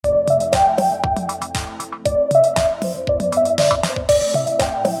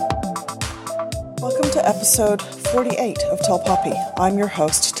to episode 48 of Tall Poppy. I'm your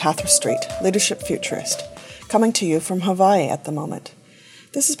host, Tathra Street, leadership futurist, coming to you from Hawaii at the moment.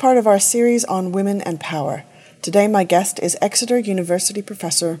 This is part of our series on women and power. Today my guest is Exeter University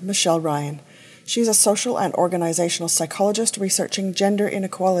professor Michelle Ryan. She's a social and organizational psychologist researching gender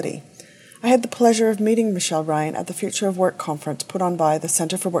inequality. I had the pleasure of meeting Michelle Ryan at the Future of Work conference put on by the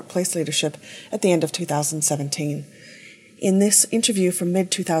Centre for Workplace Leadership at the end of 2017. In this interview from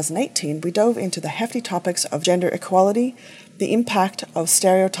mid-2018, we dove into the hefty topics of gender equality, the impact of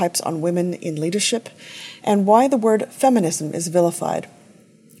stereotypes on women in leadership, and why the word feminism is vilified.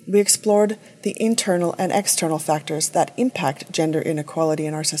 We explored the internal and external factors that impact gender inequality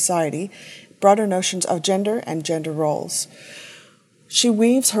in our society, broader notions of gender and gender roles. She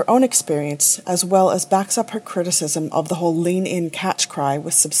weaves her own experience as well as backs up her criticism of the whole lean-in catch cry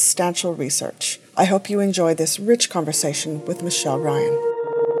with substantial research. I hope you enjoy this rich conversation with Michelle Ryan.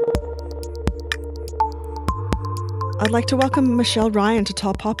 I'd like to welcome Michelle Ryan to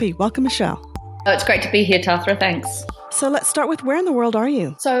Tall Poppy. Welcome, Michelle. Oh, it's great to be here, Tathra. Thanks. So let's start with, where in the world are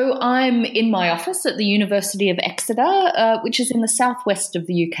you? So I'm in my office at the University of Exeter, which is in the southwest of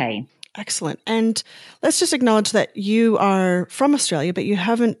the UK. Excellent. And let's just acknowledge that you are from Australia, but you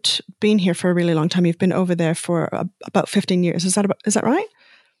haven't been here for a really long time. You've been over there for about 15 years. Is that right?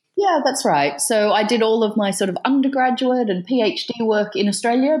 Yeah, that's right. So I did all of my sort of undergraduate and PhD work in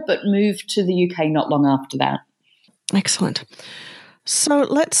Australia, but moved to the UK not long after that. Excellent. So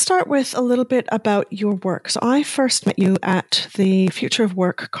let's start with a little bit about your work. So I first met you at the Future of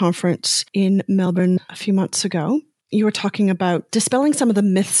Work conference in Melbourne a few months ago. You were talking about dispelling some of the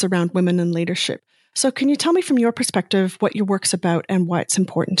myths around women in leadership. So can you tell me from your perspective what your work's about and why it's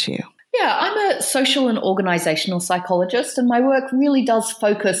important to you? Yeah, I'm a social and organizational psychologist, and my work really does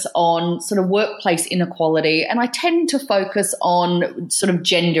focus on sort of workplace inequality. And I tend to focus on sort of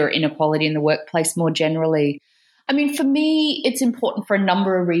gender inequality in the workplace more generally. I mean, for me, it's important for a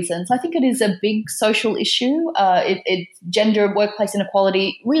number of reasons. I think it is a big social issue. Gender workplace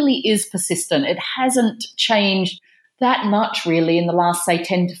inequality really is persistent. It hasn't changed that much really in the last, say,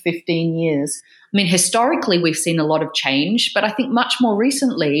 10 to 15 years. I mean, historically, we've seen a lot of change, but I think much more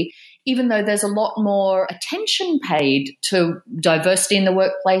recently, even though there's a lot more attention paid to diversity in the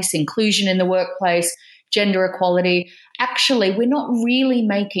workplace, inclusion in the workplace, gender equality, actually, we're not really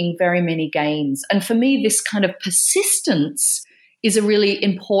making very many gains. And for me, this kind of persistence is a really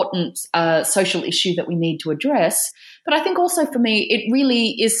important social issue that we need to address. But I think also for me, it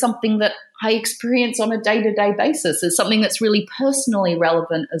really is something that I experience on a day-to-day basis. It's something that's really personally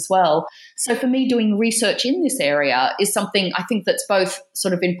relevant as well. So for me, doing research in this area is something I think that's both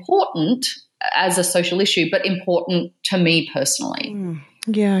sort of important as a social issue, but important to me personally.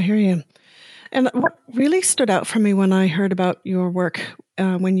 Yeah, I hear you. And what really stood out for me when I heard about your work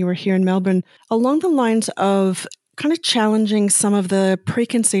when you were here in Melbourne, along the lines of kind of challenging some of the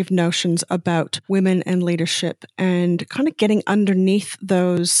preconceived notions about women and leadership and kind of getting underneath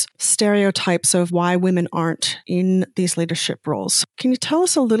those stereotypes of why women aren't in these leadership roles. Can you tell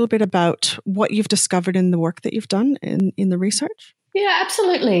us a little bit about what you've discovered in the work that you've done in the research? Yeah,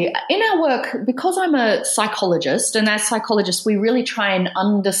 absolutely. In our work, because I'm a psychologist, and as psychologists, we really try and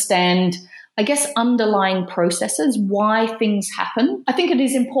understand, I guess, underlying processes, why things happen. I think it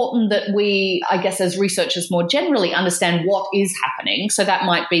is important that we, I guess, as researchers more generally understand what is happening. So that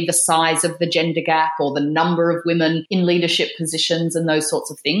might be the size of the gender gap or the number of women in leadership positions and those sorts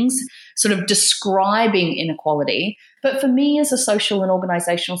of things, sort of describing inequality. But for me as a social and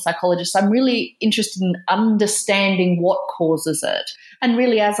organizational psychologist, I'm really interested in understanding what causes it. And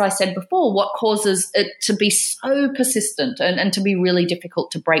really, as I said before, what causes it to be so persistent and to be really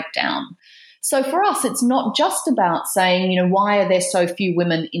difficult to break down. So for us, it's not just about saying, why are there so few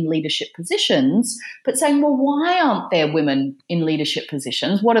women in leadership positions, but saying, well, why aren't there women in leadership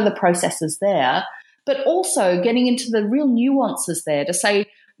positions? What are the processes there? But also getting into the real nuances there to say,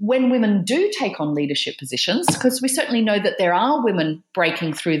 when women do take on leadership positions, because we certainly know that there are women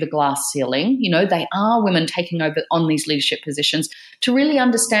breaking through the glass ceiling, they are women taking over on these leadership positions, to really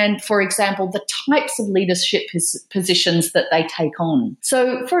understand, for example, the types of leadership positions that they take on.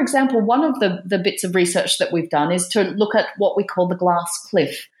 So, for example, one of the bits of research that we've done is to look at what we call the glass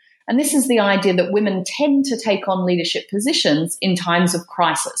cliff. And this is the idea that women tend to take on leadership positions in times of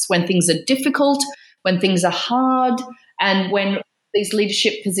crisis, when things are difficult, when things are hard, and when these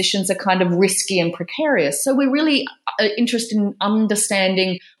leadership positions are kind of risky and precarious. So we're really interested in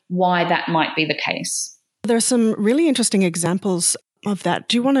understanding why that might be the case. There's some really interesting examples of that.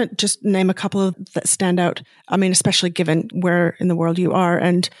 Do you want to just name a couple of that stand out? I mean, especially given where in the world you are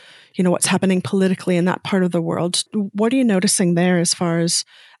and, what's happening politically in that part of the world. What are you noticing there as far as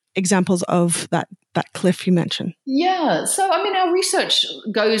examples of that that cliff you mentioned? Yeah. So, I mean, our research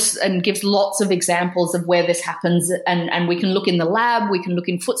goes and gives lots of examples of where this happens. And we can look in the lab, we can look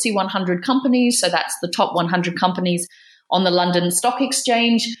in FTSE 100 companies. So that's the top 100 companies on the London Stock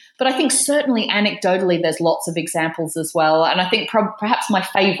Exchange. But I think certainly anecdotally, there's lots of examples as well. And I think perhaps my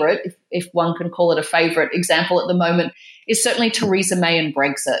favorite, if one can call it a favorite example at the moment, is certainly Theresa May and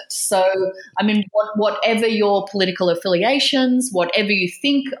Brexit. So, I mean, whatever your political affiliations, whatever you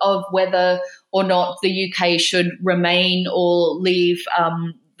think of whether or not the UK should remain or leave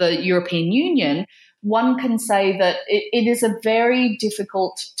the European Union, one can say that it is a very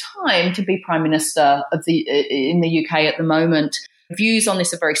difficult time to be Prime Minister in the UK at the moment. Views on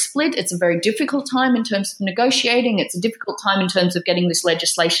this are very split. It's a very difficult time in terms of negotiating. It's a difficult time in terms of getting this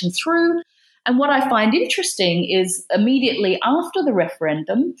legislation through. And what I find interesting is immediately after the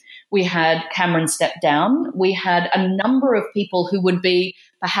referendum, we had Cameron step down. We had a number of people who would be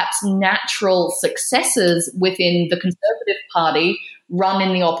perhaps natural successors within the Conservative Party run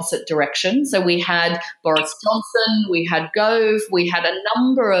in the opposite direction. So we had Boris Johnson, we had Gove, we had a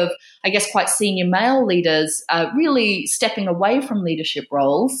number of, I guess, quite senior male leaders really stepping away from leadership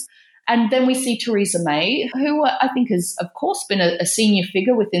roles. And then we see Theresa May, who I think has, of course, been a senior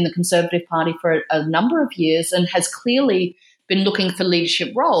figure within the Conservative Party for a number of years and has clearly been looking for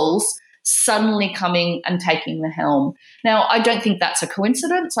leadership roles, suddenly coming and taking the helm. Now, I don't think that's a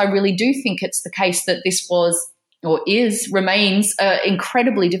coincidence. I really do think it's the case that this was remains an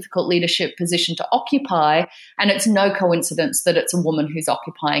incredibly difficult leadership position to occupy, and it's no coincidence that it's a woman who's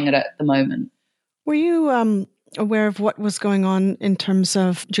occupying it at the moment. Were you aware of what was going on in terms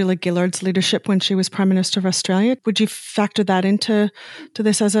of Julia Gillard's leadership when she was Prime Minister of Australia? Would you factor that into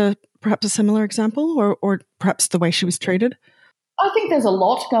this as perhaps a similar example, or perhaps the way she was treated? I think there's a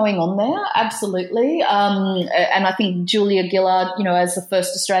lot going on there, absolutely. And I think Julia Gillard, as the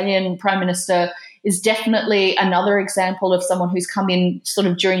first Australian Prime Minister, is definitely another example of someone who's come in sort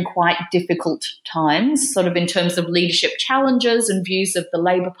of during quite difficult times, sort of in terms of leadership challenges and views of the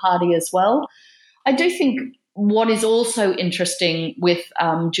Labor Party as well. I do think what is also interesting with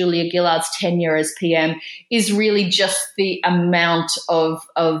Julia Gillard's tenure as PM is really just the amount of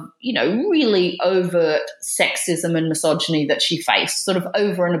really overt sexism and misogyny that she faced, sort of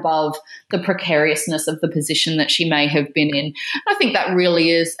over and above the precariousness of the position that she may have been in. I think that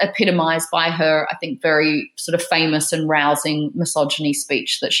really is epitomised by her, I think, very sort of famous and rousing misogyny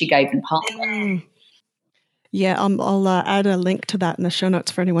speech that she gave in Parliament. Yeah, I'll add a link to that in the show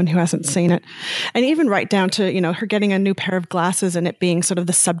notes for anyone who hasn't seen it. And even right down to, her getting a new pair of glasses and it being sort of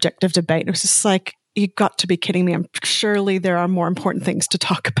the subject of debate. It was just like, you've got to be kidding me. Surely there are more important things to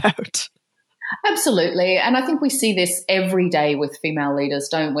talk about. Absolutely. And I think we see this every day with female leaders,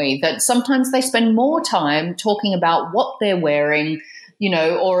 don't we? That sometimes they spend more time talking about what they're wearing,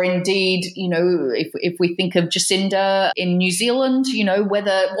 or indeed, if we think of Jacinda in New Zealand,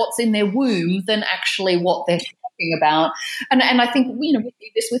 whether what's in their womb than actually what they're talking about. And I think, we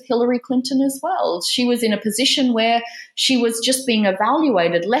see this with Hillary Clinton as well. She was in a position where she was just being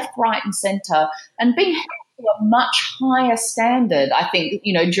evaluated left, right and centre and being held to a much higher standard, I think,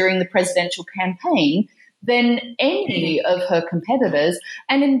 during the presidential campaign than any of her competitors.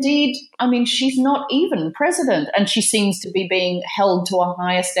 And indeed, I mean, she's not even president, and she seems to be being held to a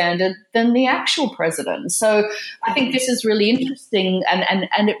higher standard than the actual president. So I think this is really interesting,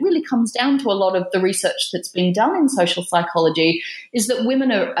 and it really comes down to a lot of the research that's been done in social psychology is that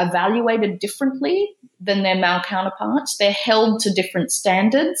women are evaluated differently than their male counterparts. They're held to different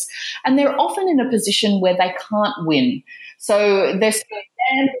standards, and they're often in a position where they can't win. So they're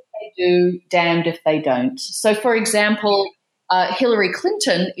damned if they do, damned if they don't. So, for example, Hillary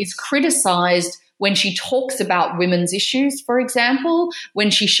Clinton is criticised when she talks about women's issues, for example, when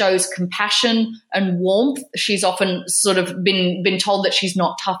she shows compassion and warmth. She's often sort of been told that she's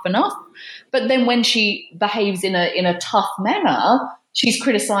not tough enough. But then when she behaves in a tough manner, she's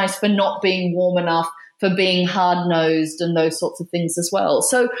criticised for not being warm enough, for being hard-nosed and those sorts of things as well.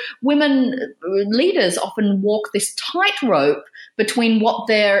 So women leaders often walk this tightrope between what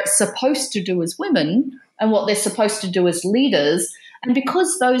they're supposed to do as women and what they're supposed to do as leaders. And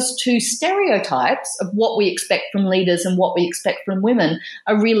because those two stereotypes of what we expect from leaders and what we expect from women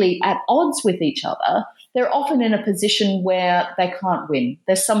are really at odds with each other, they're often in a position where they can't win.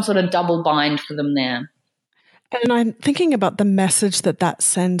 There's some sort of double bind for them there. And I'm thinking about the message that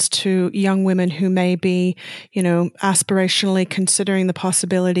sends to young women who may be, aspirationally considering the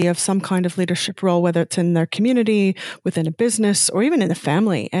possibility of some kind of leadership role, whether it's in their community, within a business, or even in a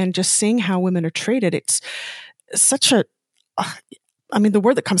family, and just seeing how women are treated. It's such the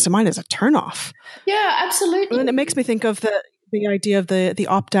word that comes to mind is a turnoff. Yeah, absolutely. And it makes me think of the idea of the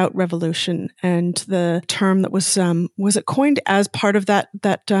opt-out revolution and the term that was it coined as part of that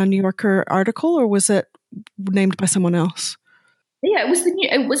New Yorker article, or was it named by someone else? Yeah,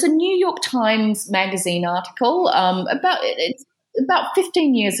 it was a New York Times magazine article about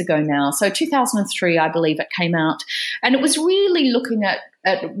 15 years ago now. So 2003, I believe it came out, and it was really looking at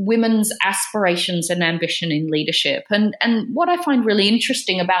women's aspirations and ambition in leadership. And what I find really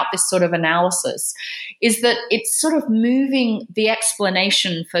interesting about this sort of analysis is that it's sort of moving the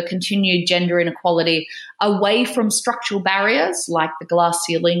explanation for continued gender inequality away from structural barriers like the glass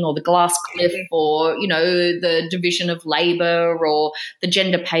ceiling or the glass cliff or, the division of labor or the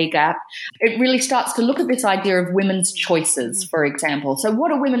gender pay gap. It really starts to look at this idea of women's choices, for example. So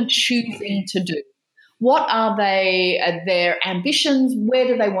what are women choosing to do? What are their ambitions? Where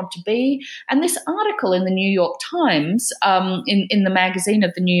do they want to be? And this article in the New York Times, in the magazine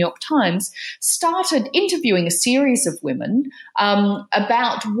of the New York Times, started interviewing a series of women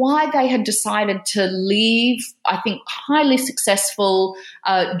about why they had decided to leave, I think, highly successful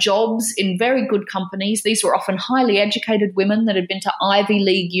jobs in very good companies. These were often highly educated women that had been to Ivy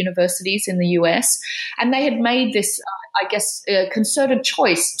League universities in the US, and they had made this concerted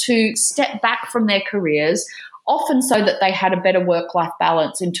choice to step back from their careers, often so that they had a better work-life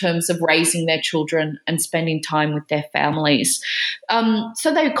balance in terms of raising their children and spending time with their families.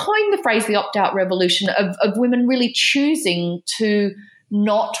 So they coined the phrase the opt-out revolution of women really choosing to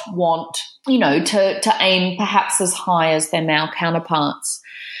not want, to aim perhaps as high as their male counterparts.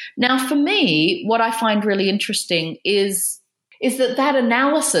 Now, for me, what I find really interesting is that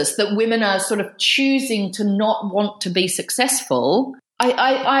analysis that women are sort of choosing to not want to be successful,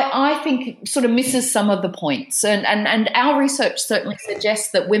 I think sort of misses some of the points. And our research certainly suggests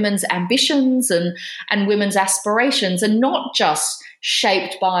that women's ambitions and women's aspirations are not just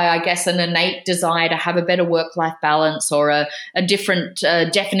shaped by, I guess, an innate desire to have a better work-life balance or a different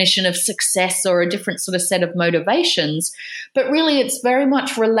definition of success or a different sort of set of motivations, but really it's very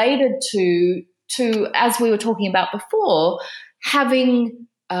much related to, as we were talking about before, having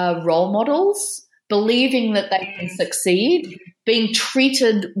role models, believing that they can succeed, being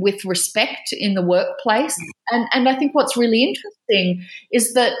treated with respect in the workplace. And I think what's really interesting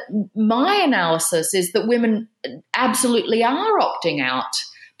is that my analysis is that women absolutely are opting out,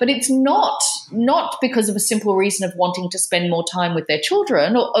 but it's not because of a simple reason of wanting to spend more time with their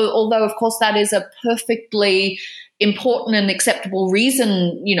children, although, of course, that is a perfectly important and acceptable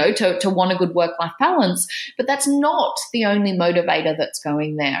reason, to want a good work-life balance. But that's not the only motivator that's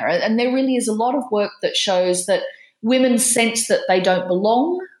going there. And there really is a lot of work that shows that women sense that they don't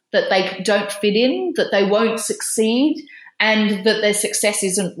belong, that they don't fit in, that they won't succeed, and that their success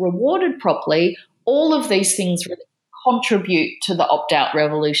isn't rewarded properly. All of these things really contribute to the opt-out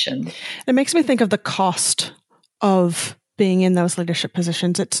revolution. It makes me think of the cost of being in those leadership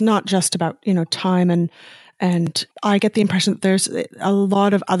positions. It's not just about, time and I get the impression that there's a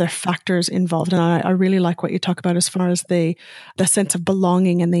lot of other factors involved. And I really like what you talk about as far as the sense of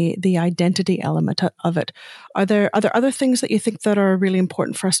belonging and the identity element of it. Are there other things that you think that are really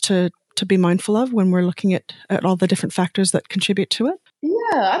important for us to be mindful of when we're looking at all the different factors that contribute to it? Yeah,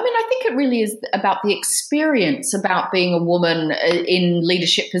 I think it really is about the experience about being a woman in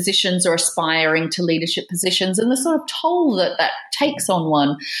leadership positions or aspiring to leadership positions and the sort of toll that takes on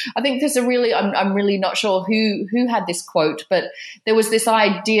one. I think there's I'm really not sure who had this quote, but there was this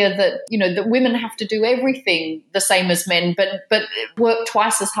idea that, that women have to do everything the same as men, but work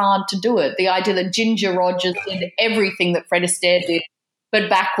twice as hard to do it. The idea that Ginger Rogers did everything that Fred Astaire did, but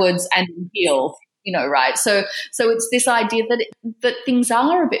backwards and in heels. Right? So it's this idea that things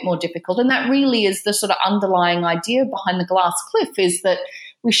are a bit more difficult, and that really is the sort of underlying idea behind the glass cliff, is that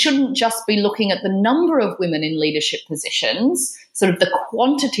we shouldn't just be looking at the number of women in leadership positions, sort of the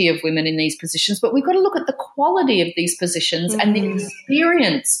quantity of women in these positions, but we've got to look at the quality of these positions and the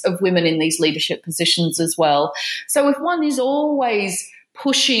experience of women in these leadership positions as well. So if one is always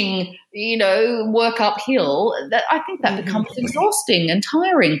pushing, work uphill, that I think that becomes exhausting and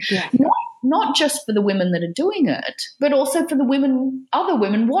tiring. Yeah. Not just for the women that are doing it, but also for the other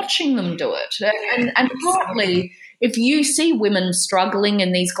women watching them do it. And partly, if you see women struggling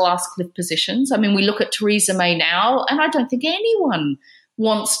in these glass cliff positions, we look at Theresa May now, and I don't think anyone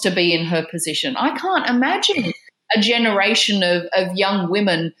wants to be in her position. I can't imagine a generation of young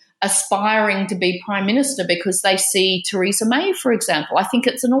women aspiring to be Prime Minister because they see Theresa May, for example. I think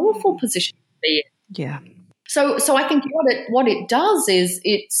it's an awful position to be in. Yeah. So I think what it does is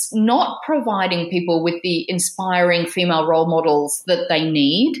it's not providing people with the inspiring female role models that they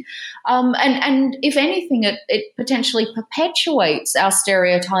need, and if anything, it potentially perpetuates our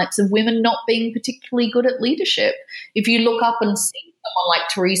stereotypes of women not being particularly good at leadership. If you look up and see someone like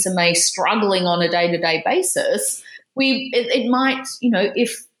Theresa May struggling on a day-to-day basis, it might,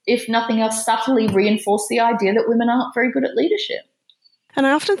 if nothing else, subtly reinforce the idea that women aren't very good at leadership. And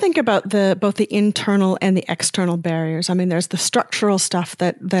I often think about both the internal and the external barriers. I mean, there's the structural stuff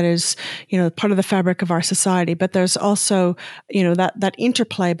that is, part of the fabric of our society, but there's also, that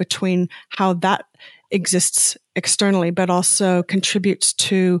interplay between how that exists externally, but also contributes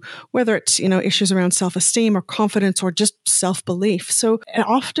to whether it's, issues around self-esteem or confidence or just self-belief. So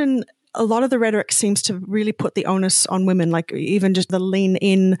often a lot of the rhetoric seems to really put the onus on women, like even just the lean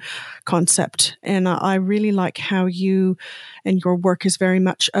in concept. And I really like how you and your work is very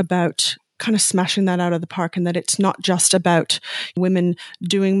much about kind of smashing that out of the park, and that it's not just about women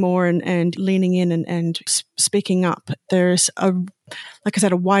doing more and leaning in and speaking up. There's like I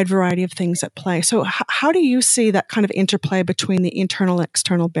said, a wide variety of things at play. So how do you see that kind of interplay between the internal and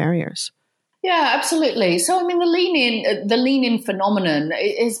external barriers? Yeah, absolutely. So, I mean, the lean in phenomenon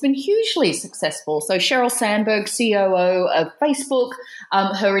has been hugely successful. So Sheryl Sandberg, COO of Facebook,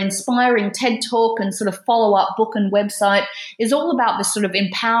 her inspiring TED Talk and sort of follow-up book and website is all about this sort of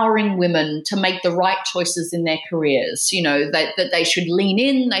empowering women to make the right choices in their careers. That they should lean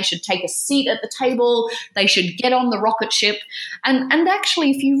in, they should take a seat at the table, they should get on the rocket ship. And actually,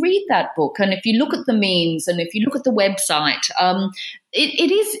 if you read that book and if you look at the memes and if you look at the website,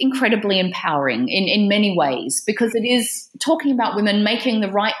 it is incredibly empowering in many ways, because it is talking about women making the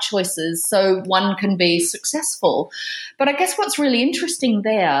right choices so one can be successful. But I guess what's really interesting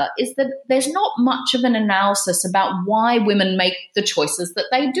there is that there's not much of an analysis about why women make the choices that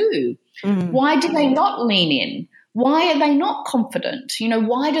they do. Mm. Why do they not lean in? Why are they not confident?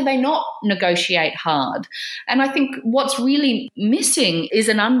 Why do they not negotiate hard? And I think what's really missing is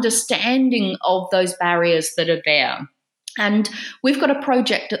an understanding of those barriers that are there. And we've got a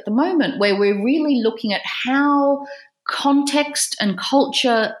project at the moment where we're really looking at how context and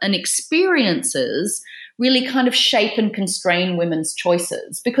culture and experiences really kind of shape and constrain women's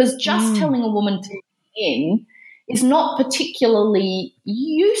choices. Because just telling a woman to lean in is not particularly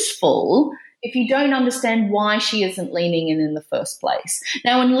useful if you don't understand why she isn't leaning in the first place.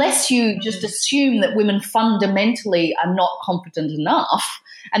 Now, unless you just assume that women fundamentally are not confident enough,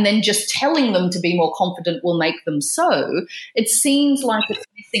 and then just telling them to be more confident will make them so, it seems like it's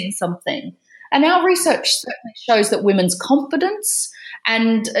missing something. And our research certainly shows that women's confidence,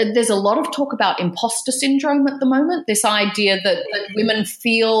 and there's a lot of talk about imposter syndrome at the moment, this idea that women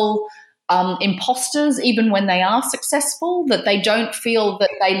feel imposters even when they are successful, that they don't feel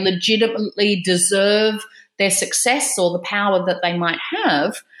that they legitimately deserve their success or the power that they might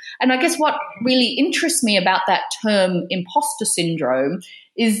have. And I guess what really interests me about that term imposter syndrome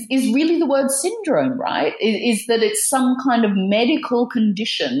is really the word syndrome, right? Is that it's some kind of medical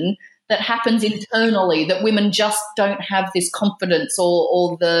condition that happens internally, that women just don't have this confidence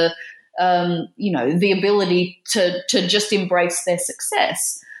or the the ability to just embrace their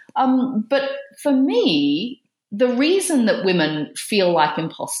success. But for me, the reason that women feel like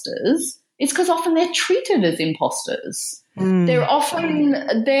imposters is because often they're treated as imposters. They're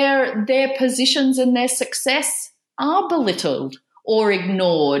often their positions and their success are belittled or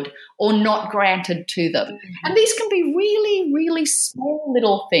ignored or not granted to them. And these can be really, really small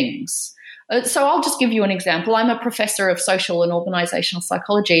little things. So I'll just give you an example. I'm a professor of social and organizational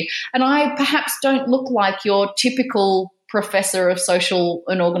psychology, and I perhaps don't look like your typical professor of social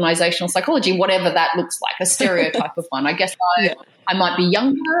and organizational psychology, whatever that looks like, a stereotype of one. I guess I might be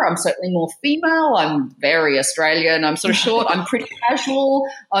younger. I'm certainly more female. I'm very Australian. I'm sort of short. I'm pretty casual.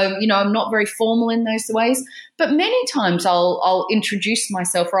 I'm not very formal in those ways. But many times I'll introduce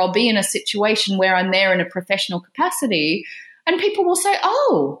myself, or I'll be in a situation where I'm there in a professional capacity, and people will say,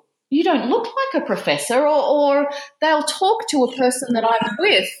 "Oh, you don't look like a professor," or they'll talk to a person that I'm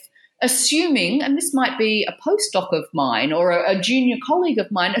with, assuming, and this might be a postdoc of mine or a junior colleague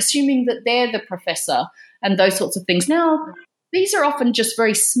of mine, assuming that they're the professor and those sorts of things. Now, these are often just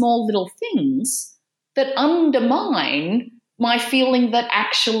very small little things that undermine my feeling that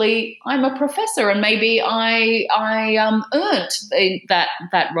actually I'm a professor and maybe I earned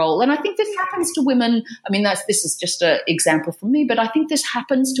that role. And I think this happens to women. I mean, this is just an example from me, but I think this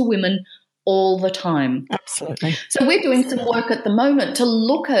happens to women all the time. Absolutely. So we're doing some work at the moment to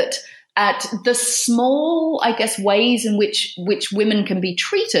look at at the small, I guess, ways in which women can be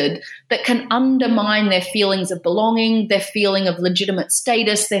treated that can undermine their feelings of belonging, their feeling of legitimate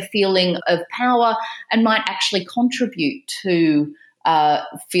status, their feeling of power, and might actually contribute to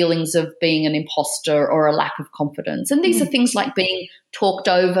feelings of being an imposter or a lack of confidence. And these are things like being talked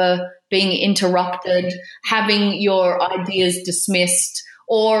over, being interrupted, having your ideas dismissed,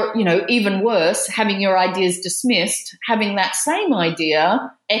 or, even worse, having your ideas dismissed, having that same idea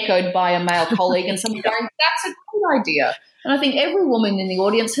echoed by a male colleague and someone going, that's a good idea. And I think every woman in the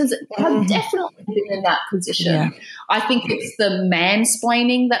audience has definitely been in that position. Yeah. I think it's the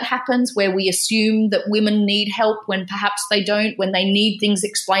mansplaining that happens where we assume that women need help when perhaps they don't, when they need things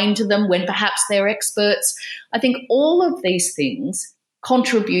explained to them, when perhaps they're experts. I think all of these things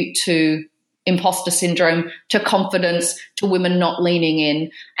contribute to imposter syndrome, to confidence, to women not leaning in.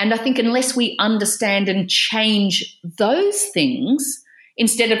 And I think unless we understand and change those things,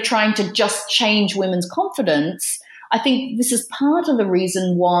 instead of trying to just change women's confidence, I think this is part of the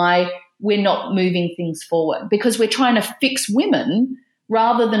reason why we're not moving things forward, because we're trying to fix women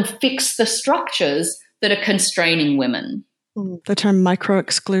rather than fix the structures that are constraining women. The term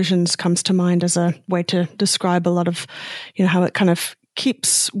micro-exclusions comes to mind as a way to describe a lot of, how it kind of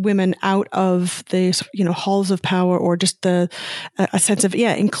keeps women out of the, halls of power, or just a sense of,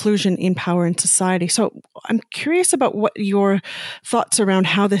 inclusion in power in society. So I'm curious about what your thoughts around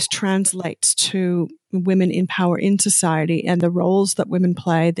how this translates to women in power in society and the roles that women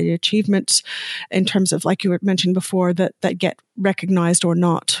play, the achievements in terms of, like you had mentioned before, that get recognized or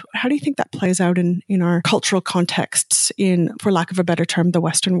not. How do you think that plays out in our cultural contexts in, for lack of a better term, the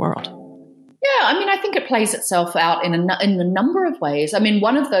Western world? Yeah, I think it plays itself out in a number of ways.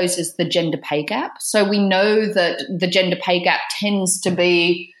 One of those is the gender pay gap. So we know that the gender pay gap tends to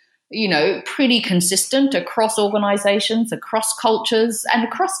be, pretty consistent across organizations, across cultures, and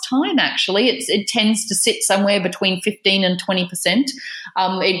across time, actually. It tends to sit somewhere between 15 and 20%.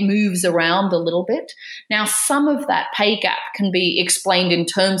 It moves around a little bit. Now, some of that pay gap can be explained in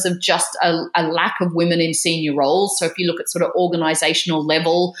terms of just a lack of women in senior roles. So if you look at sort of organizational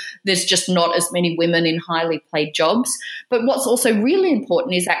level, there's just not as many women in highly paid jobs. But what's also really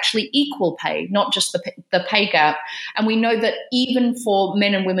important is actually equal pay, not just the pay gap. And we know that even for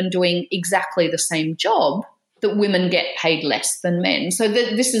men and women doing exactly the same job, that women get paid less than men. So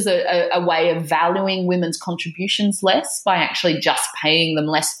this is a way of valuing women's contributions less by actually just paying them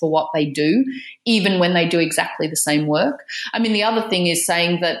less for what they do, even when they do exactly the same work. The other thing is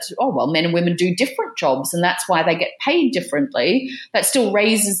saying that, men and women do different jobs and that's why they get paid differently. That still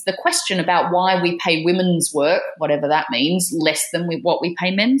raises the question about why we pay women's work, whatever that means, less than what we pay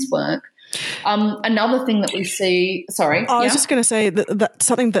men's work. Another thing that we see, I was just going to say that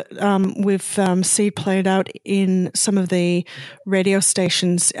something that we've seen played out in some of the radio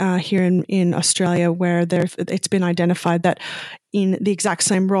stations here in Australia, where it's been identified that in the exact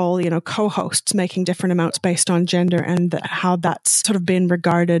same role, co-hosts making different amounts based on gender, and how that's sort of been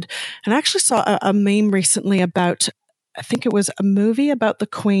regarded. And I actually saw a meme recently about, I think it was a movie about the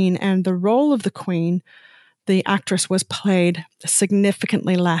Queen, and the role of the Queen, the actress was paid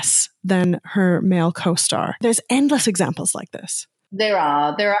significantly less than her male co-star. There's endless examples like this. There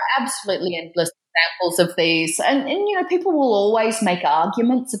are absolutely endless examples of these. And people will always make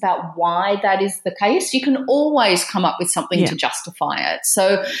arguments about why that is the case. You can always come up with something to justify it.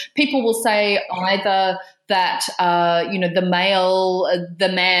 So people will say either that, the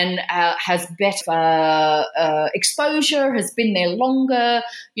man has better exposure, has been there longer,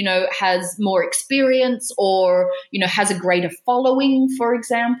 has more experience, or, has a greater following, for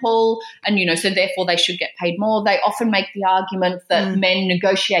example, and, so therefore they should get paid more. They often make the argument that men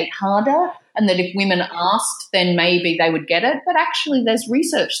negotiate harder, and that if women asked, then maybe they would get it. But actually there's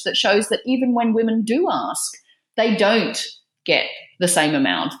research that shows that even when women do ask, they don't get the same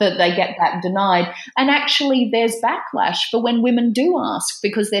amount, that they get that denied. And actually there's backlash for when women do ask,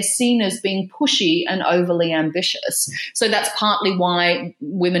 because they're seen as being pushy and overly ambitious. So that's partly why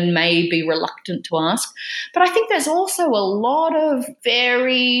women may be reluctant to ask. But I think there's also a lot of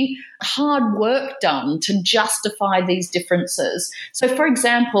very hard work done to justify these differences. So, for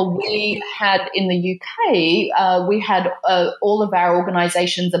example, we had in the UK, we had all of our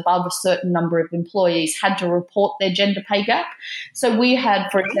organisations above a certain number of employees had to report their gender pay gap. So we had,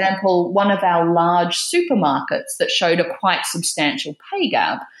 for example, one of our large supermarkets that showed a quite substantial pay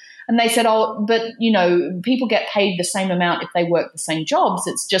gap. And they said, but, people get paid the same amount if they work the same jobs.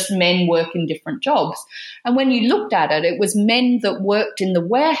 It's just men work in different jobs. And when you looked at it, it was men that worked in the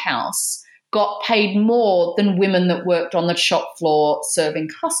warehouse got paid more than women that worked on the shop floor serving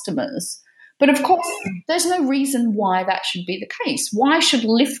customers. But of course, there's no reason why that should be the case. Why should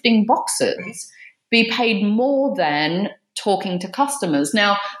lifting boxes be paid more than talking to customers?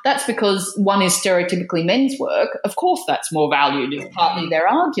 Now, that's because one is stereotypically men's work. Of course, that's more valued, is partly their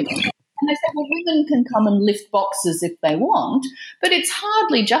argument. And they say, well, women can come and lift boxes if they want, but it's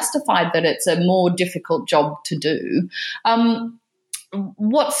hardly justified that it's a more difficult job to do.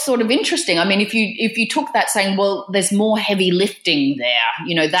 What's sort of interesting, I mean, if you took that saying, well, there's more heavy lifting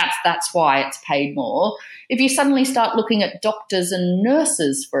there, that's why it's paid more. If you suddenly start looking at doctors and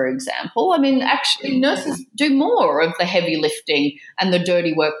nurses, for example, I mean, actually nurses do more of the heavy lifting and the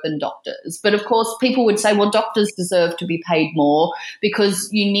dirty work than doctors. But of course, people would say, well, doctors deserve to be paid more because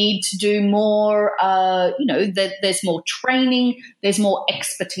you need to do more, there's more training, there's more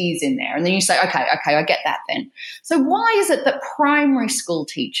expertise in there. And then you say, okay, I get that then. So why is it that primary school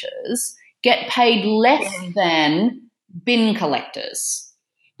teachers get paid less than bin collectors?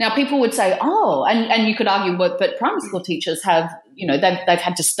 Now, people would say, and you could argue, but primary school teachers have, they've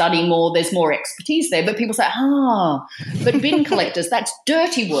had to study more, there's more expertise there. But people say, but bin collectors, that's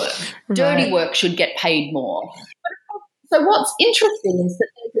dirty work. Dirty work should get paid more. So what's interesting is that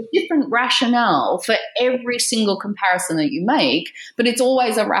there's a different rationale for every single comparison that you make, but it's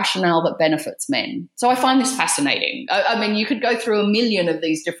always a rationale that benefits men. So I find this fascinating. I mean, you could go through a million of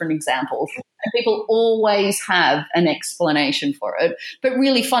these different examples, and people always have an explanation for it. But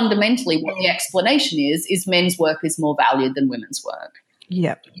really, fundamentally, what the explanation is men's work is more valued than women's work.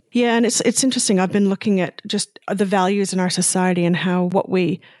 Yeah. Yeah, and it's interesting. I've been looking at just the values in our society and how what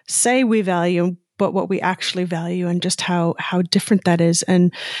we say we value, but what we actually value, and just how different that is.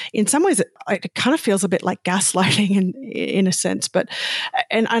 And in some ways, it kind of feels a bit like gaslighting in a sense. But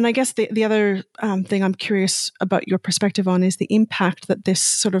and I guess the other thing I'm curious about your perspective on is the impact that this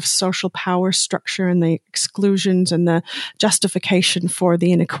sort of social power structure and the exclusions and the justification for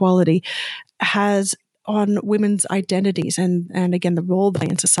the inequality has on women's identities and again the role they play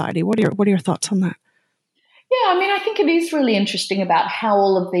in society. What are your thoughts on that? Yeah, I mean, I think it is really interesting about how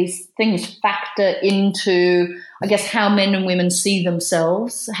all of these things factor into, I guess, how men and women see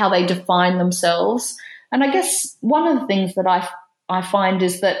themselves, how they define themselves. And I guess one of the things that I find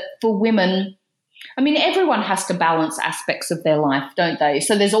is that for women, I mean, everyone has to balance aspects of their life, don't they?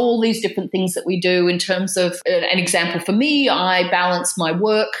 So there's all these different things that we do in terms of, an example for me, I balance my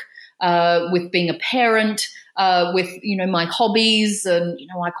work with being a parent, with, my hobbies, and,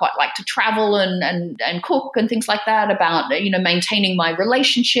 I quite like to travel and cook and things like that, about, maintaining my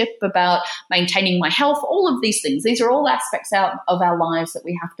relationship, about maintaining my health, all of these things. These are all aspects of our lives that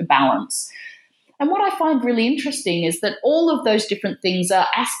we have to balance. And what I find really interesting is that all of those different things are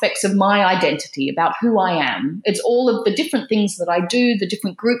aspects of my identity, about who I am. It's all of the different things that I do, the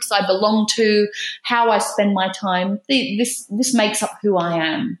different groups I belong to, how I spend my time. This makes up who I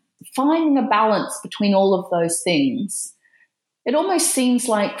am. Finding a balance between all of those things, it almost seems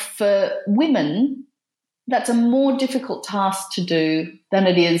like for women, that's a more difficult task to do than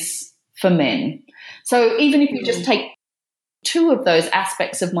it is for men. So even if you just take two of those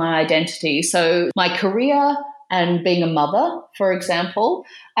aspects of my identity, so my career and being a mother, for example,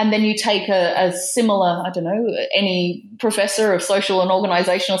 and then you take a similar, any professor of social and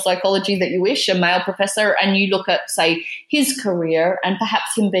organizational psychology that you wish, a male professor, and you look at, say, his career and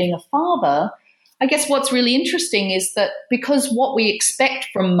perhaps him being a father, I guess what's really interesting is that because what we expect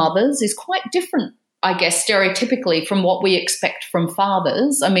from mothers is quite different, I guess, stereotypically from what we expect from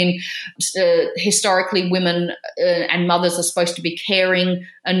fathers. I mean, historically, women and mothers are supposed to be caring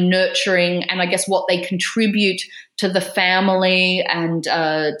and nurturing, and I guess what they contribute to the family and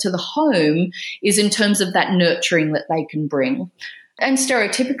to the home is in terms of that nurturing that they can bring. And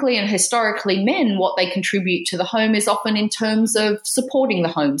stereotypically and historically, men, what they contribute to the home is often in terms of supporting the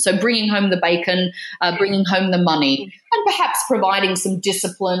home. So bringing home the bacon, bringing home the money, and perhaps providing some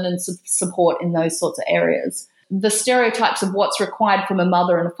discipline and support in those sorts of areas. The stereotypes of what's required from a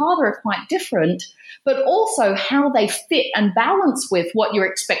mother and a father are quite different, but also how they fit and balance with what you're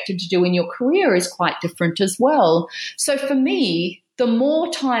expected to do in your career is quite different as well. So for me, the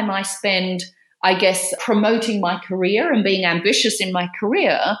more time I spend, I guess, promoting my career and being ambitious in my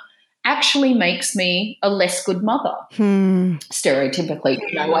career actually makes me a less good mother. Stereotypically,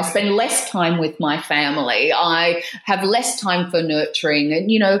 I spend less time with my family. I have less time for nurturing,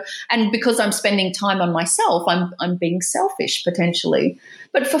 and because I'm spending time on myself, I'm being selfish potentially.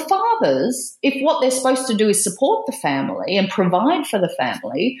 But for fathers, if what they're supposed to do is support the family and provide for the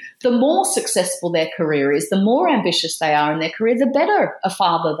family, the more successful their career is, the more ambitious they are in their career, the better a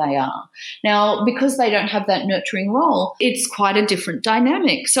father they are. Now, because they don't have that nurturing role, it's quite a different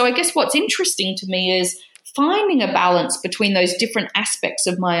dynamic. So I guess what's interesting to me is finding a balance between those different aspects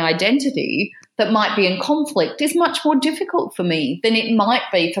of my identity that might be in conflict is much more difficult for me than it might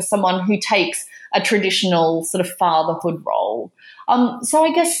be for someone who takes a traditional sort of fatherhood role. So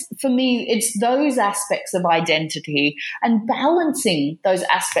I guess for me, it's those aspects of identity and balancing those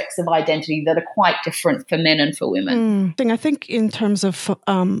aspects of identity that are quite different for men and for women. I think in terms of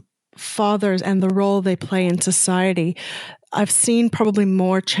fathers and the role they play in society, I've seen probably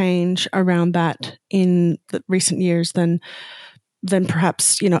more change around that in the recent years than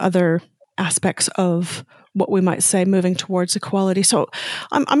perhaps, other aspects of what we might say moving towards equality. So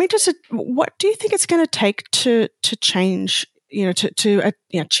I'm interested, what do you think it's going to take to change, to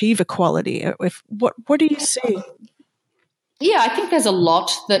achieve equality? What do you see? Yeah, I think there's a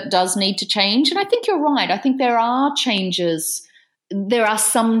lot that does need to change. And I think you're right. I think there are changes. There are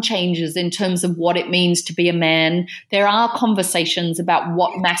some changes in terms of what it means to be a man. There are conversations about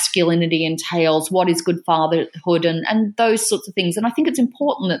what masculinity entails, what is good fatherhood, and those sorts of things. And I think it's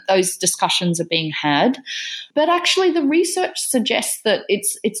important that those discussions are being had. But actually, the research suggests that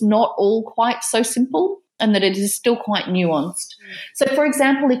it's not all quite so simple, and that it is still quite nuanced. So, for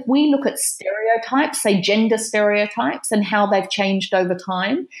example, if we look at stereotypes, say gender stereotypes, and how they've changed over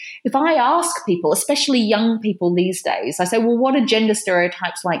time, if I ask people, especially young people these days, I say, well, what are gender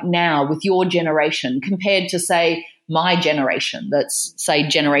stereotypes like now with your generation compared to, say, my generation, that's, say,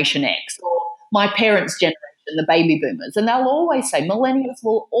 Generation X, or my parents' generation, the baby boomers? And they'll always say, millennials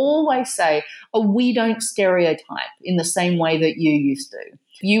will always say, oh, we don't stereotype in the same way that you used to.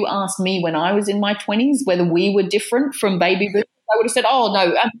 If you asked me when I was in my 20s whether we were different from baby boomers, I would have said, oh,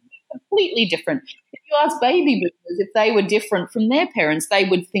 no, completely different. If you ask baby boomers if they were different from their parents, they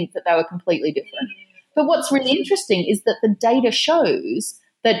would think that they were completely different. But what's really interesting is that the data shows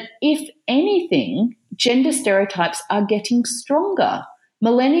that, if anything, gender stereotypes are getting stronger.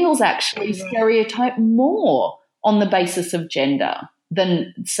 Millennials actually stereotype more on the basis of gender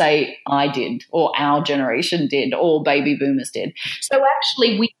than, say, I did, or our generation did, or baby boomers did. So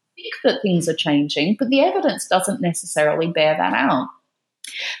actually we think that things are changing, but the evidence doesn't necessarily bear that out.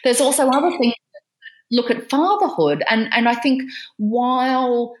 There's also other things that look at fatherhood, and I think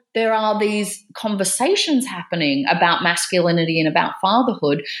while there are these conversations happening about masculinity and about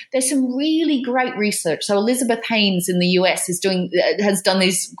fatherhood, there's some really great research. So Elizabeth Haynes in the US has done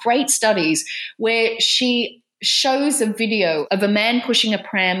these great studies where she shows a video of a man pushing a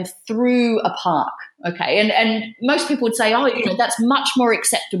pram through a park. Okay. And most people would say, oh, that's much more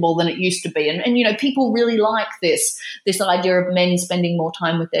acceptable than it used to be. And people really like this idea of men spending more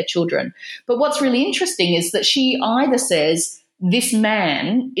time with their children. But what's really interesting is that she either says this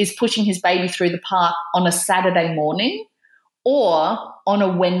man is pushing his baby through the park on a Saturday morning or on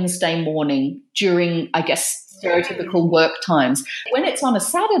a Wednesday morning during, I guess, stereotypical work times. When it's on a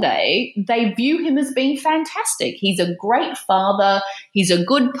Saturday, they view him as being fantastic. He's a great father. He's a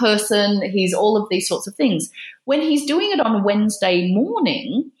good person. He's all of these sorts of things. When he's doing it on a Wednesday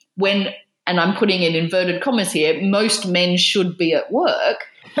morning, and I'm putting in inverted commas here, most men should be at work,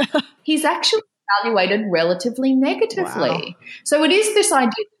 he's actually evaluated relatively negatively. Wow. So it is this idea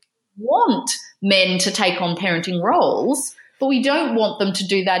that we want men to take on parenting roles, but we don't want them to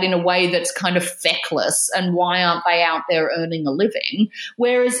do that in a way that's kind of feckless and why aren't they out there earning a living?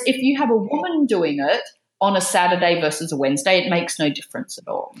 Whereas if you have a woman doing it on a Saturday versus a Wednesday, it makes no difference at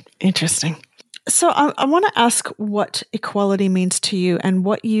all. Interesting. So I want to ask what equality means to you and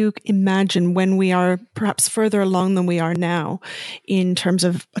what you imagine when we are perhaps further along than we are now in terms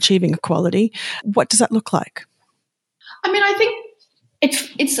of achieving equality. What does that look like? I mean, I think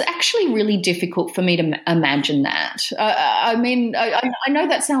it's actually really difficult for me to imagine that. I know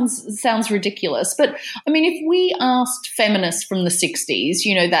that sounds ridiculous, but I mean, if we asked feminists from the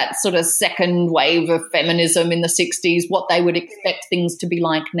 60s, that sort of second wave of feminism in the 60s, what they would expect things to be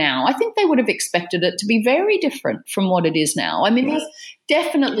like now, I think they would have expected it to be very different from what it is now. I mean, there's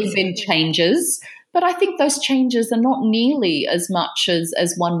definitely been changes, but I think those changes are not nearly as much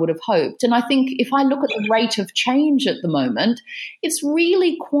as one would have hoped. And I think if I look at the rate of change at the moment, it's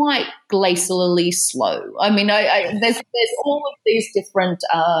really quite glacially slow. I mean, there's all of these different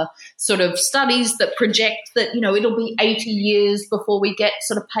sort of studies that project that, it'll be 80 years before we get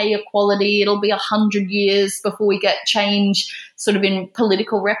sort of pay equality. It'll be 100 years before we get change sort of in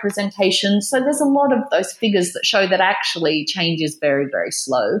political representation. So there's a lot of those figures that show that actually change is very, very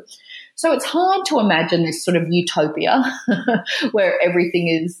slow. So it's hard to imagine this sort of utopia where everything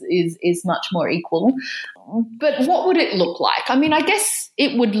is much more equal. But what would it look like? I mean, I guess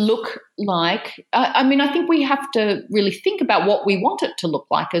it would look like, I mean, I think we have to really think about what we want it to look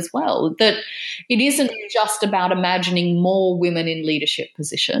like as well, that it isn't just about imagining more women in leadership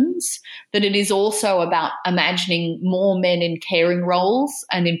positions, that it is also about imagining more men in caring roles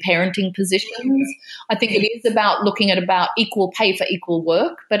and in parenting positions. I think it is about looking at about equal pay for equal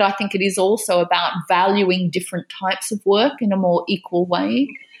work, but I think it is also about valuing different types of work in a more equal way.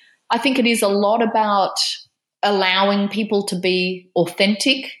 I think it is a lot about allowing people to be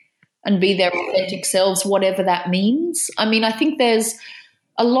authentic and be their authentic selves, whatever that means. I mean, I think there's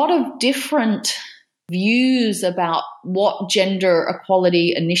a lot of different views about what gender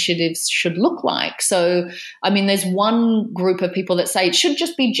equality initiatives should look like. So, I mean, there's one group of people that say it should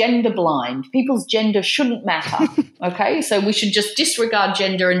just be gender blind. People's gender shouldn't matter, okay? So we should just disregard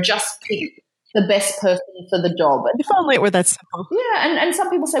gender and just pick the best person for the job. If only it were that simple. Yeah, and some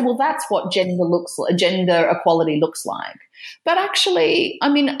people say, well, that's what gender equality looks like. But actually, I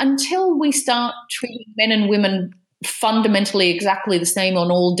mean, until we start treating men and women fundamentally exactly the same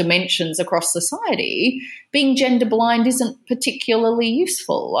on all dimensions across society, being gender blind isn't particularly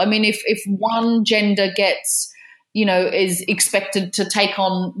useful. I mean, if one gender gets, is expected to take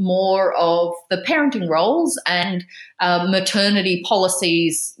on more of the parenting roles and maternity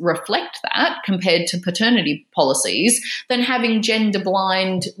policies reflect that compared to paternity policies, then having gender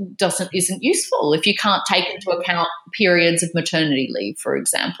blind isn't useful if you can't take into account periods of maternity leave, for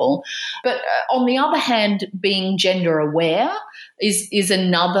example. But on the other hand, being gender aware is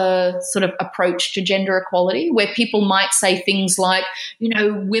another sort of approach to gender equality, where people might say things like,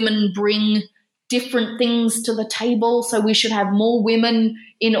 women bring different things to the table, so we should have more women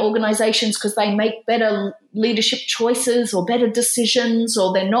in organizations because they make better leadership choices or better decisions,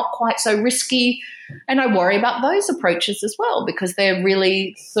 or they're not quite so risky. And I worry about those approaches as well, because they're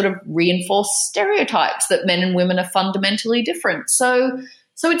really sort of reinforced stereotypes that men and women are fundamentally different. So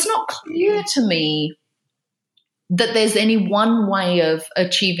it's not clear to me that there's any one way of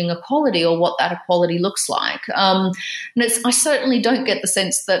achieving equality or what that equality looks like. And I certainly don't get the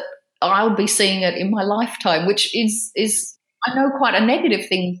sense that I'll be seeing it in my lifetime, which is I know, quite a negative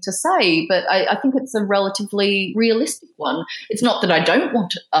thing to say, but I think it's a relatively realistic one. It's not that I don't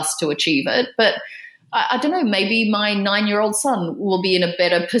want us to achieve it, but I don't know, maybe my 9-year-old son will be in a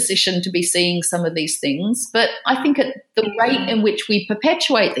better position to be seeing some of these things. But I think at the rate in which we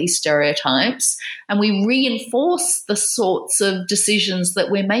perpetuate these stereotypes and we reinforce the sorts of decisions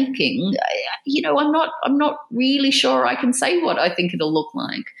that we're making, I'm not really sure I can say what I think it'll look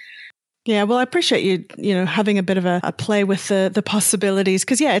like. Yeah, well, I appreciate you, having a bit of a play with the possibilities,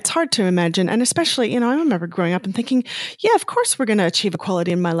 because, it's hard to imagine. And especially, I remember growing up and thinking, of course we're going to achieve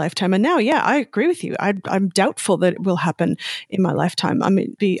equality in my lifetime. And now, I agree with you. I'm doubtful that it will happen in my lifetime. I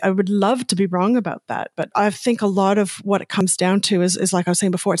mean, I would love to be wrong about that. But I think a lot of what it comes down to is like I was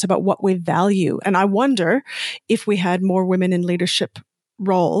saying before, it's about what we value. And I wonder if we had more women in leadership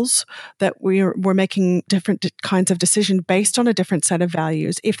roles, that we're making different kinds of decision based on a different set of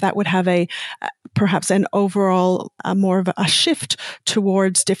values, if that would have perhaps an overall more of a shift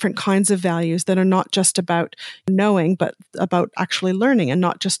towards different kinds of values that are not just about knowing, but about actually learning, and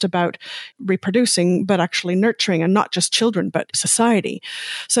not just about reproducing, but actually nurturing, and not just children, but society.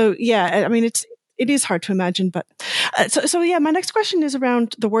 So, I mean, it is hard to imagine, but my next question is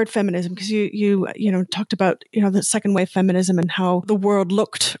around the word feminism, because you talked about the second wave feminism and how the world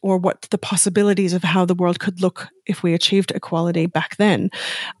looked, or what the possibilities of how the world could look if we achieved equality back then.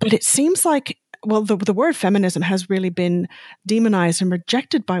 But it seems like, well, the word feminism has really been demonized and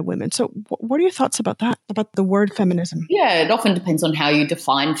rejected by women. So what are your thoughts about that, about the word feminism? Yeah, it often depends on how you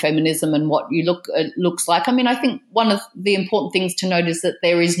define feminism and what looks like. I mean, I think one of the important things to note is that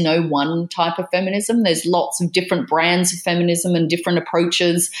there is no one type of feminism. There's lots of different brands of feminism and different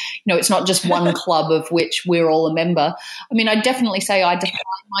approaches. It's not just one club of which we're all a member. I mean, I definitely say I define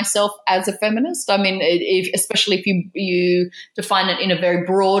myself as a feminist. I mean, especially if you define it in a very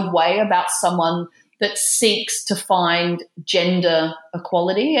broad way about someone that seeks to find gender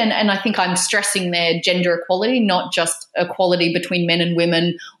equality. And I think I'm stressing there gender equality, not just equality between men and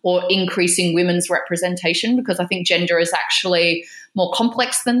women or increasing women's representation, because I think gender is actually more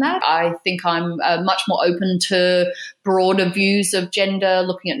complex than that. I think I'm much more open to broader views of gender,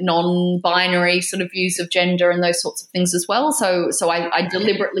 looking at non-binary sort of views of gender and those sorts of things as well. So I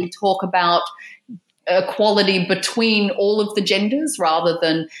deliberately talk about equality between all of the genders, rather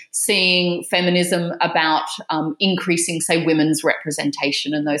than seeing feminism about increasing, say, women's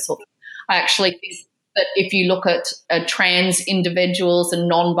representation and those sorts of things. I actually think that if you look at trans individuals and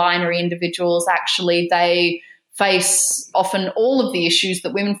non-binary individuals, actually they face often all of the issues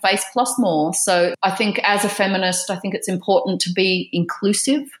that women face plus more. So I think as a feminist, I think it's important to be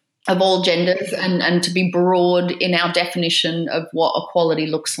inclusive of all genders and to be broad in our definition of what equality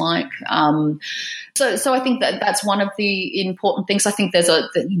looks like. So I think that's one of the important things. I think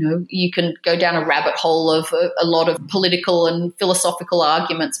you can go down a rabbit hole of a lot of political and philosophical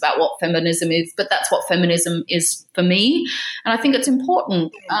arguments about what feminism is, but that's what feminism is for me. And I think it's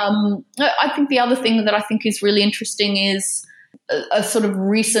important. I think the other thing that I think is really interesting is a sort of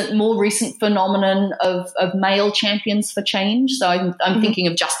more recent phenomenon of male champions for change. So I'm thinking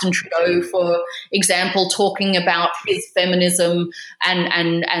of Justin Trudeau, for example, talking about his feminism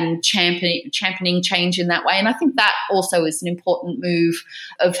and championing change in that way. And I think that also is an important move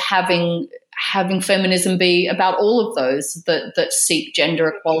of having feminism be about all of those that seek gender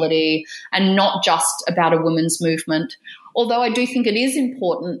equality and not just about a women's movement. Although I do think it is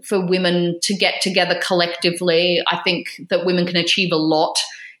important for women to get together collectively. I think that women can achieve a lot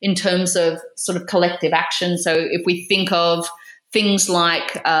in terms of sort of collective action. So if we think of things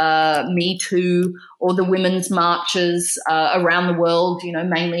like Me Too or the women's marches around the world,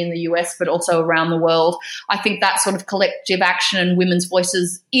 mainly in the US, but also around the world, I think that sort of collective action and women's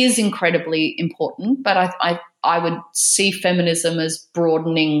voices is incredibly important. But I would see feminism as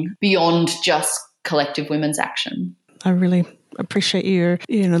broadening beyond just collective women's action. I really appreciate you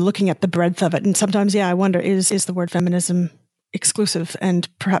looking at the breadth of it. And sometimes, I wonder, is the word feminism exclusive? And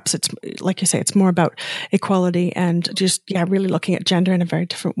perhaps it's, like you say, it's more about equality and just, really looking at gender in a very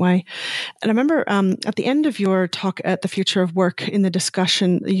different way. And I remember at the end of your talk at the Future of Work, in the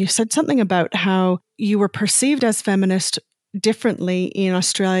discussion, you said something about how you were perceived as feminist differently in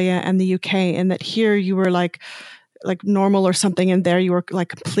Australia and the UK, and that here you were like normal or something, and there you were like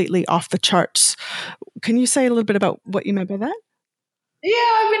completely off the charts. Can you say a little bit about what you meant by that? Yeah,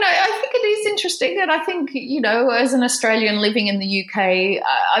 I think it is interesting. And I think, as an Australian living in the UK,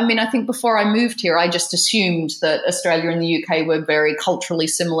 I think before I moved here, I just assumed that Australia and the UK were very culturally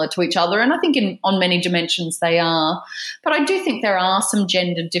similar to each other. And I think on many dimensions they are. But I do think there are some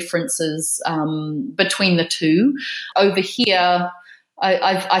gender differences between the two. Over here,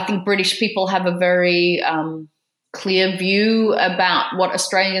 I think British people have a very clear view about what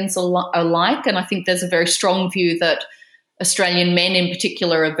Australians are like, and I think there's a very strong view that Australian men in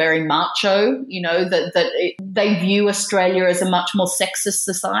particular are very macho, that they view Australia as a much more sexist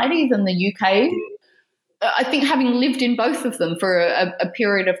society than the UK. I think having lived in both of them for a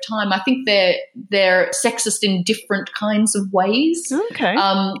period of time, I think they're sexist in different kinds of ways. Okay.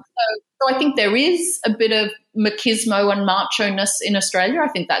 So I think there is a bit of machismo and macho-ness in Australia. I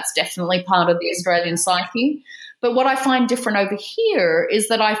think that's definitely part of the Australian psyche. But what I find different over here is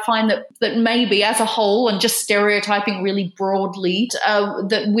that I find that maybe as a whole, and just stereotyping really broadly,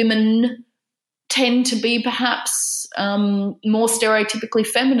 that women tend to be perhaps more stereotypically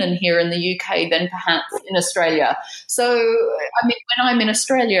feminine here in the UK than perhaps in Australia. So, when I'm in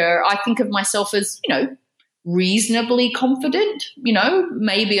Australia, I think of myself as, reasonably confident,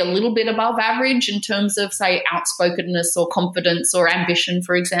 maybe a little bit above average in terms of, say, outspokenness or confidence or ambition,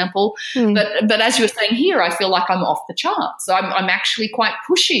 for example. But as you were saying here, I feel like I'm off the charts. So I'm actually quite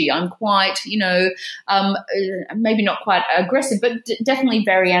pushy. I'm quite, maybe not quite aggressive, but definitely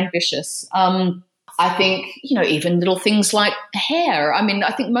very ambitious. I think, even little things like hair.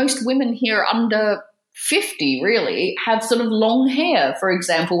 I think most women here under 50 really have sort of long hair, for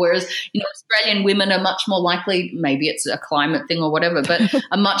example, whereas, Australian women are much more likely, maybe it's a climate thing or whatever, but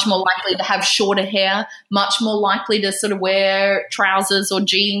are much more likely to have shorter hair, much more likely to sort of wear trousers or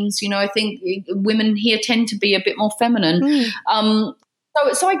jeans. I think women here tend to be a bit more feminine.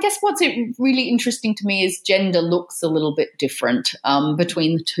 So I guess what's really interesting to me is gender looks a little bit different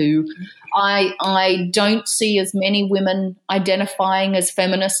between the two. I don't see as many women identifying as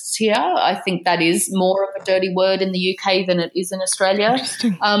feminists here. I think that is more of a dirty word in the UK than it is in Australia.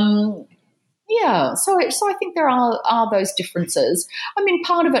 Interesting. So I think there are those differences.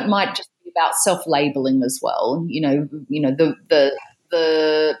 Part of it might just be about self-labeling as well.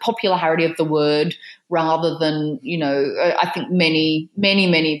 The popularity of the word, rather than, I think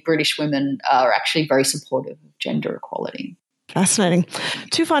many British women are actually very supportive of gender equality. Fascinating.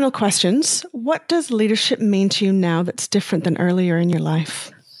 2 final questions. What does leadership mean to you now that's different than earlier in your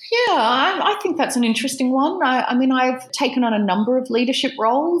life? Yeah, I think that's an interesting one. I've taken on a number of leadership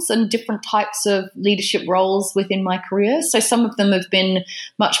roles and different types of leadership roles within my career. So some of them have been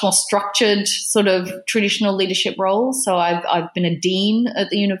much more structured, sort of traditional leadership roles. So I've been a dean at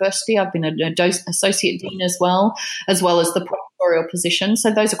the university. I've been an associate dean as well as the professorial position.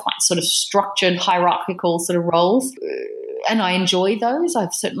 So those are quite sort of structured, hierarchical sort of roles. And I enjoy those.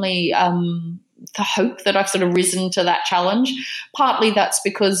 I've certainly the hope that I've sort of risen to that challenge. Partly that's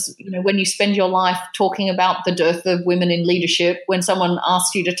because, when you spend your life talking about the dearth of women in leadership, when someone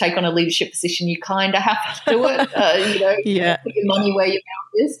asks you to take on a leadership position, you kind of have to do it, Yeah. put your money where your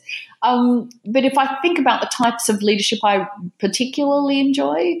mouth is. But if I think about the types of leadership I particularly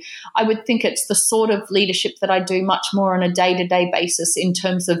enjoy, I would think it's the sort of leadership that I do much more on a day-to-day basis in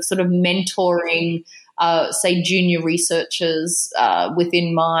terms of sort of mentoring, say, junior researchers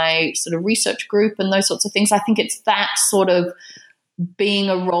within my sort of research group and those sorts of things. I think it's that sort of being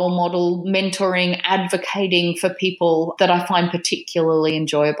a role model, mentoring, advocating for people that I find particularly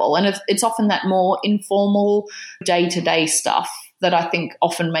enjoyable. And it's often that more informal day-to-day stuff that I think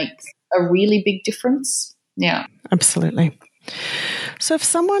often makes a really big difference. Yeah. Absolutely. So if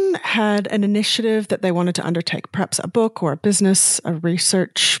someone had an initiative that they wanted to undertake, perhaps a book or a business, a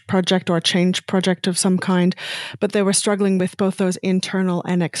research project or a change project of some kind, but they were struggling with both those internal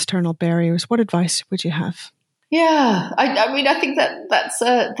and external barriers, what advice would you have? Yeah, I mean, I think that's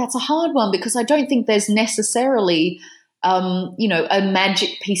a hard one, because I don't think there's necessarily, a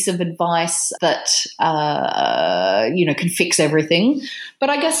magic piece of advice that, can fix everything. But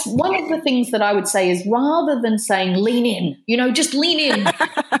I guess one of the things that I would say is, rather than saying lean in, just lean in,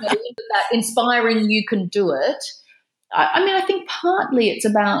 that inspiring you can do it. I think partly it's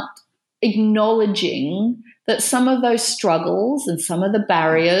about acknowledging that some of those struggles and some of the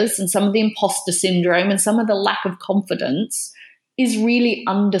barriers and some of the imposter syndrome and some of the lack of confidence is really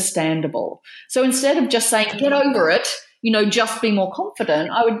understandable. So instead of just saying, get over it, just be more confident,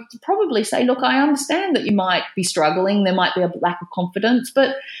 I would probably say, look, I understand that you might be struggling. There might be a lack of confidence,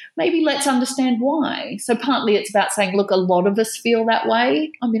 but maybe let's understand why. So partly it's about saying, look, a lot of us feel that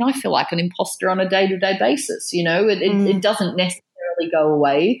way. I mean, I feel like an imposter on a day-to-day basis. It doesn't necessarily go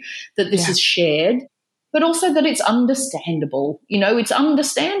away that this is shared, but also that it's understandable. It's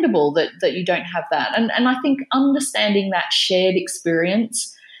understandable that you don't have that. And I think understanding that shared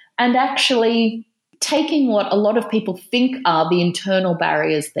experience and actually taking what a lot of people think are the internal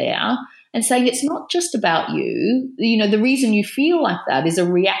barriers there and saying it's not just about you. The reason you feel like that is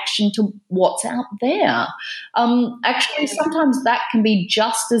a reaction to what's out there. Actually, sometimes that can be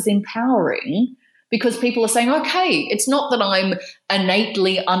just as empowering, because people are saying, okay, it's not that I'm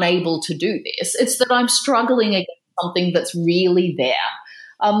innately unable to do this. It's that I'm struggling against something that's really there.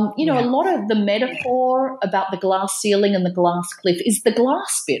 A lot of the metaphor about the glass ceiling and the glass cliff is the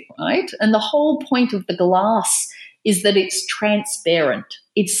glass bit, right? And the whole point of the glass is that it's transparent,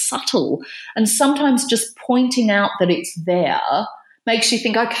 it's subtle. And sometimes just pointing out that it's there makes you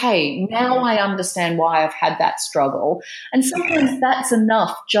think, okay, now I understand why I've had that struggle. And sometimes that's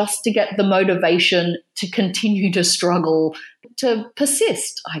enough just to get the motivation to continue to struggle, to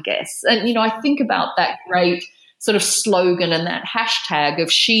persist, I guess. And, I think about that great sort of slogan and that hashtag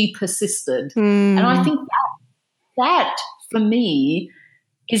of she persisted. And I think that for me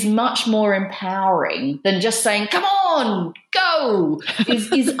is much more empowering than just saying, come on, go,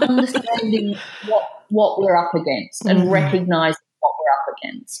 is understanding what we're up against and recognizing what we're up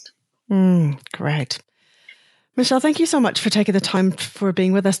against. Great. Michelle, thank you so much for taking the time for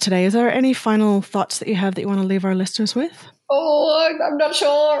being with us today. Is there any final thoughts that you have that you want to leave our listeners with? Oh, I'm not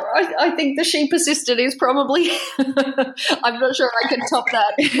sure. I think the she persisted is probably, I'm not sure I can top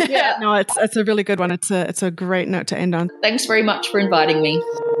that. Yeah. No, it's a really good one. It's a great note to end on. Thanks very much for inviting me.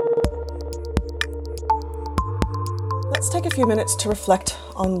 Let's take a few minutes to reflect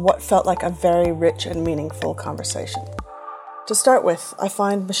on what felt like a very rich and meaningful conversation. To start with, I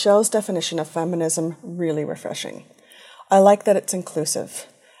find Michelle's definition of feminism really refreshing. I like that it's inclusive,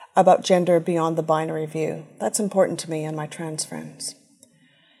 about gender beyond the binary view. That's important to me and my trans friends.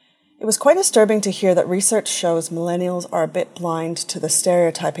 It was quite disturbing to hear that research shows millennials are a bit blind to the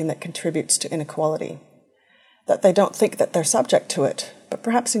stereotyping that contributes to inequality, that they don't think that they're subject to it, but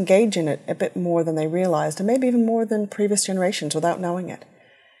perhaps engage in it a bit more than they realized, and maybe even more than previous generations without knowing it.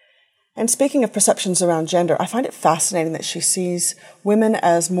 And speaking of perceptions around gender, I find it fascinating that she sees women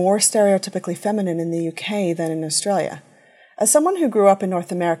as more stereotypically feminine in the UK than in Australia. As someone who grew up in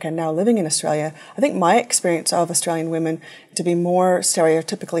North America and now living in Australia, I think my experience of Australian women to be more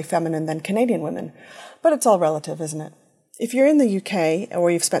stereotypically feminine than Canadian women. But it's all relative, isn't it? If you're in the UK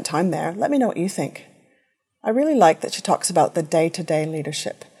or you've spent time there, let me know what you think. I really like that she talks about the day-to-day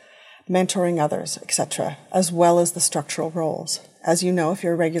leadership, mentoring others, etc., as well as the structural roles. As you know, if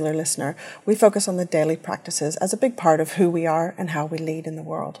you're a regular listener, we focus on the daily practices as a big part of who we are and how we lead in the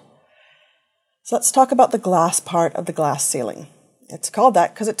world. So let's talk about the glass part of the glass ceiling. It's called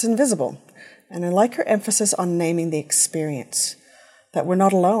that because it's invisible. And I like her emphasis on naming the experience, that we're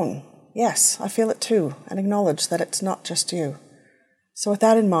not alone. Yes, I feel it too, and acknowledge that it's not just you. So with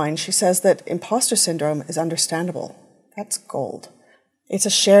that in mind, she says that imposter syndrome is understandable. That's gold. It's a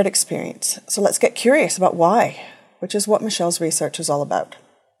shared experience. So let's get curious about why, which is what Michelle's research is all about.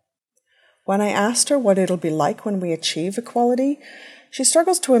 When I asked her what it'll be like when we achieve equality, she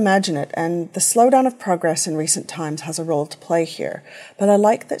struggles to imagine it, and the slowdown of progress in recent times has a role to play here. But I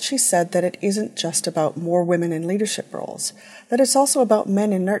like that she said that it isn't just about more women in leadership roles, that it's also about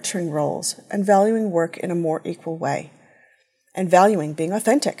men in nurturing roles and valuing work in a more equal way. And valuing being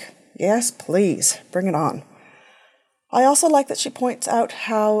authentic. Yes, please, bring it on. I also like that she points out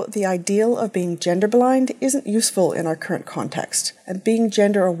how the ideal of being gender blind isn't useful in our current context, and being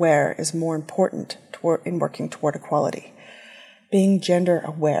gender aware is more important in working toward equality. Being gender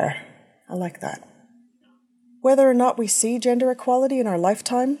aware. I like that. Whether or not we see gender equality in our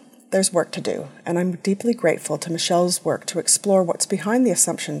lifetime, there's work to do, and I'm deeply grateful to Michelle's work to explore what's behind the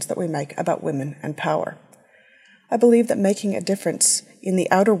assumptions that we make about women and power. I believe that making a difference in the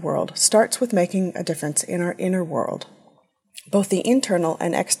outer world starts with making a difference in our inner world. Both the internal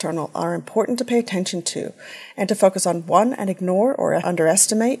and external are important to pay attention to, and to focus on one and ignore or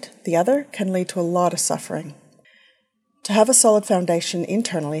underestimate the other can lead to a lot of suffering. To have a solid foundation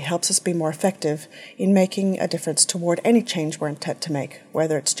internally helps us be more effective in making a difference toward any change we're intent to make,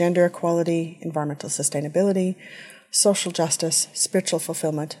 whether it's gender equality, environmental sustainability, social justice, spiritual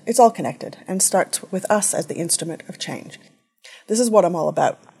fulfillment. It's all connected and starts with us as the instrument of change. This is what I'm all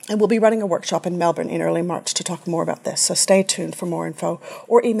about. And we'll be running a workshop in Melbourne in early March to talk more about this, so stay tuned for more info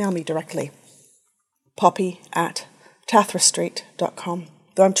or email me directly, poppy@tathrastreet.com,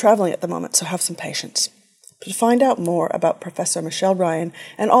 though I'm travelling at the moment, so have some patience. But to find out more about Professor Michelle Ryan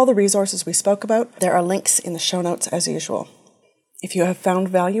and all the resources we spoke about, there are links in the show notes as usual. If you have found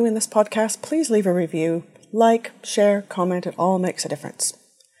value in this podcast, please leave a review, like, share, comment. It all makes a difference.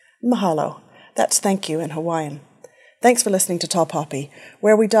 Mahalo. That's thank you in Hawaiian. Thanks for listening to Tall Poppy,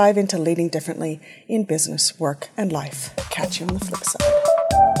 where we dive into leading differently in business, work, and life. Catch you on the flip side.